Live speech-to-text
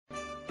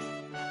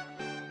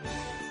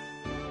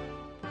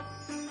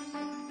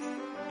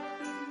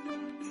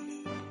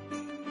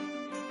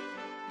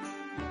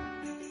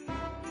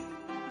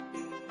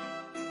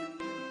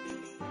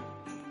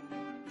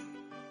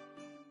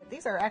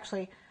these are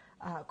actually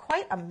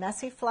quite a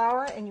messy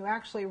flower, and you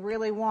actually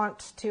really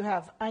want to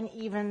have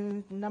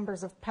uneven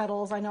numbers of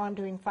petals. I know I'm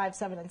doing 5,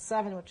 7, and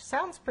 7, which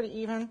sounds pretty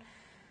even,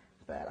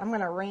 but I'm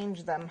going to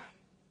arrange them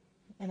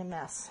in a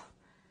mess.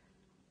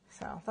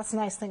 So that's the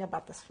nice thing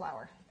about this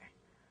flower.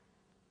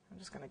 I'm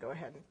just going to go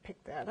ahead and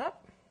pick that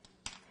up.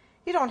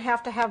 You don't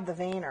have to have the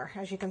veiner.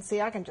 As you can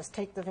see, I can just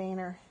take the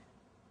veiner,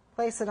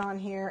 place it on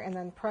here, and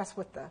then press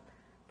with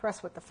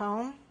the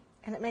foam,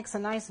 and it makes a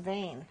nice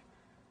vein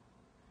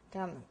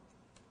down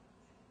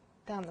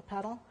the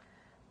petal.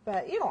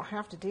 But you don't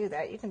have to do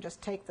that. You can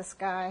just take this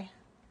guy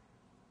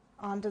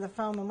onto the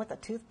foam, and with a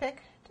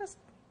toothpick, just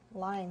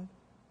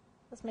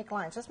make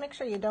lines. Just make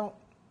sure you don't,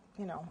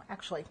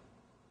 actually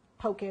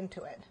poke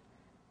into it.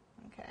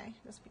 Okay,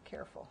 just be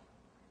careful.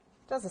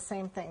 It does the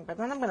same thing, but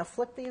then I'm going to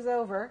flip these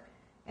over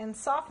and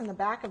soften the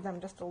back of them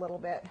just a little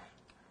bit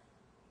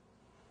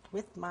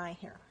with my,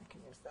 here, I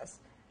can use this.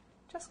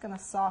 Just going to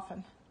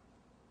soften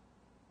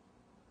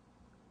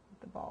with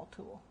the ball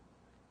tool.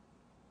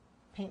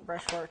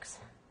 Paintbrush works.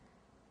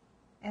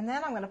 And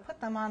then I'm going to put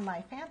them on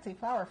my fancy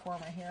flower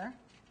former here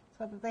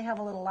so that they have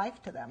a little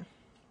life to them.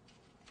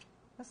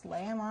 Just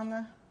lay them on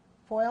the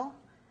foil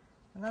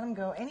and let them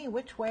go any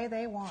which way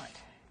they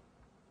want.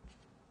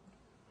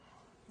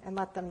 And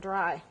let them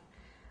dry.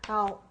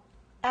 Now,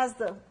 as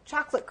the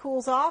chocolate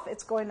cools off,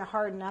 it's going to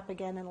harden up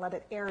again and let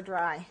it air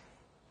dry.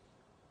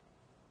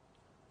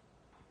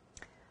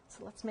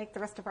 So let's make the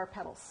rest of our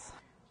petals.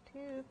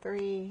 2,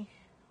 3,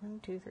 1,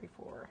 2, 3,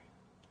 4,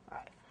 5.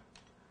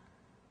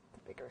 The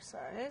bigger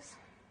size.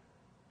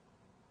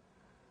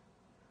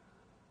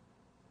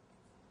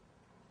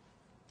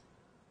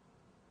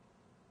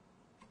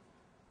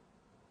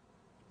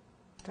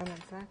 Done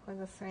exactly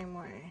the same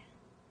way.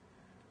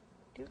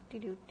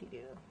 Doot-de-doot-de-doo.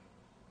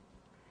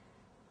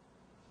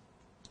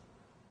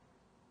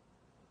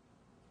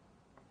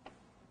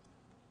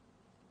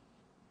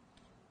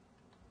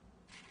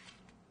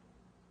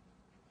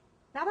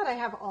 Now that I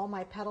have all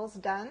my petals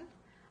done,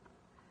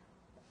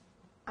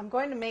 I'm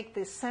going to make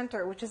the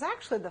center, which is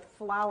actually the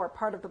flower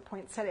part of the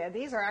poinsettia.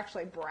 These are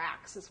actually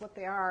bracts, is what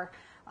they are.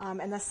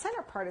 And the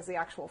center part is the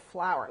actual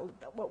flower,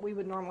 what we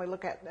would normally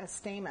look at as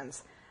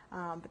stamens.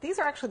 But these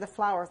are actually the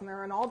flowers, and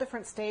they're in all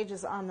different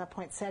stages on the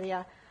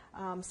poinsettia.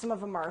 Some of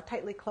them are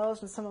tightly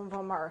closed, and some of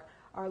them are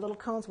little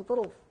cones with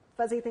little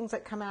fuzzy things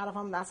that come out of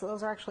them.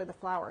 Those are actually the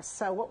flowers.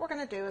 So what we're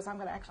going to do is I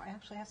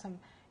actually have some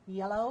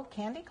yellow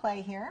candy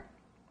clay here.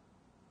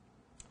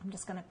 I'm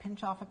just going to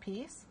pinch off a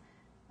piece.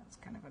 That's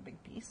kind of a big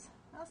piece.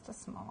 Just a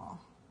small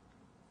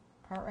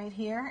part right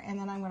here, and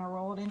then I'm going to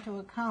roll it into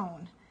a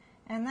cone.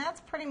 And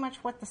that's pretty much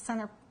what the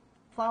center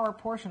flower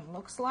portion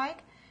looks like.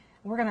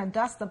 We're going to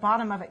dust the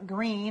bottom of it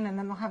green, and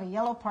then they'll have a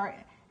yellow part.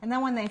 And then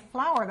when they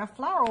flower, the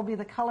flower will be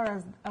the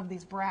color of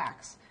these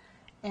bracts.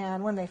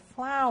 And when they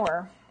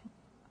flower,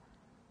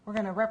 we're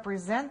going to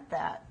represent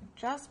that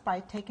just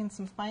by taking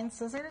some fine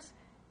scissors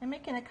and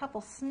making a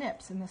couple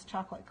snips in this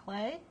chocolate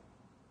clay.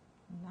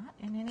 Not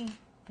in any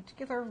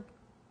particular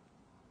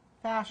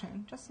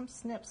fashion, just some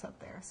snips up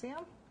there. See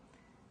them?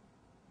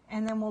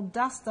 And then we'll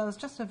dust those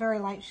just a very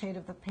light shade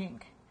of the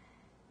pink.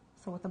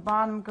 So with the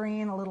bottom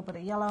green, a little bit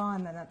of yellow,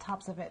 and then the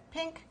tops of it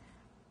pink.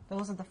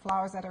 Those are the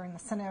flowers that are in the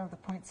center of the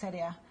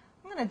poinsettia.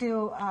 I'm going to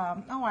do, I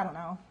don't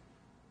know,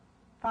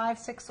 5,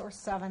 6, or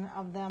 7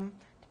 of them,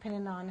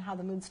 depending on how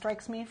the mood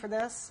strikes me for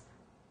this.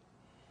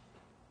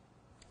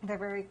 They're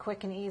very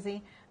quick and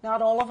easy.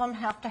 Not all of them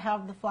have to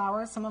have the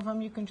flowers. Some of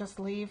them you can just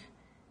leave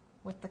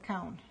with the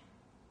cone.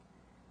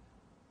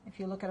 If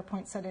you look at a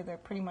poinsettia, they're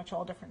pretty much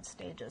all different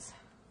stages.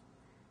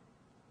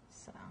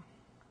 So,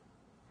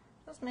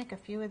 just make a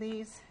few of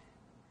these.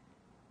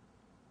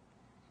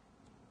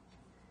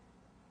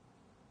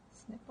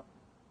 Snip,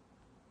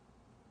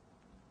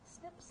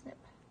 snip, snip.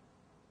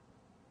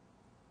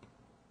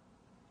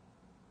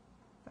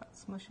 Without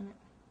smushing it.